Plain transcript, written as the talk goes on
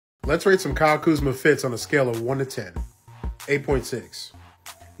Let's rate some Kyle Kuzma fits on a scale of 1 to 10. 8.6.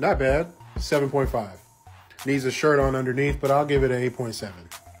 Not bad. 7.5. Needs a shirt on underneath, but I'll give it an 8.7.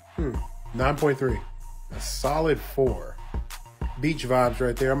 9.3. A solid 4. Beach vibes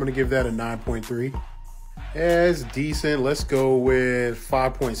right there. I'm going to give that a 9.3. It's decent. Let's go with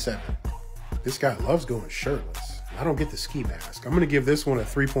 5.7. This guy loves going shirtless. I don't get the ski mask. I'm going to give this one a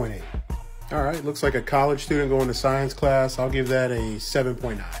 3.8. All right, looks like a college student going to science class. I'll give that a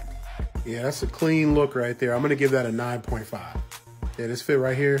 7.9. Yeah, that's a clean look right there. I'm going to give that a 9.5. Yeah, this fit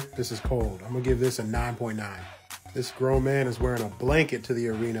right here, this is cold. I'm going to give this a 9.9. This grown man is wearing a blanket to the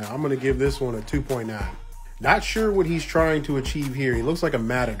arena. I'm going to give this one a 2.9. Not sure what he's trying to achieve here. He looks like a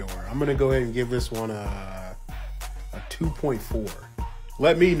matador. I'm going to go ahead and give this one a 2.4.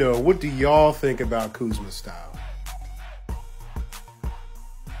 Let me know, what do y'all think about Kuzma's style?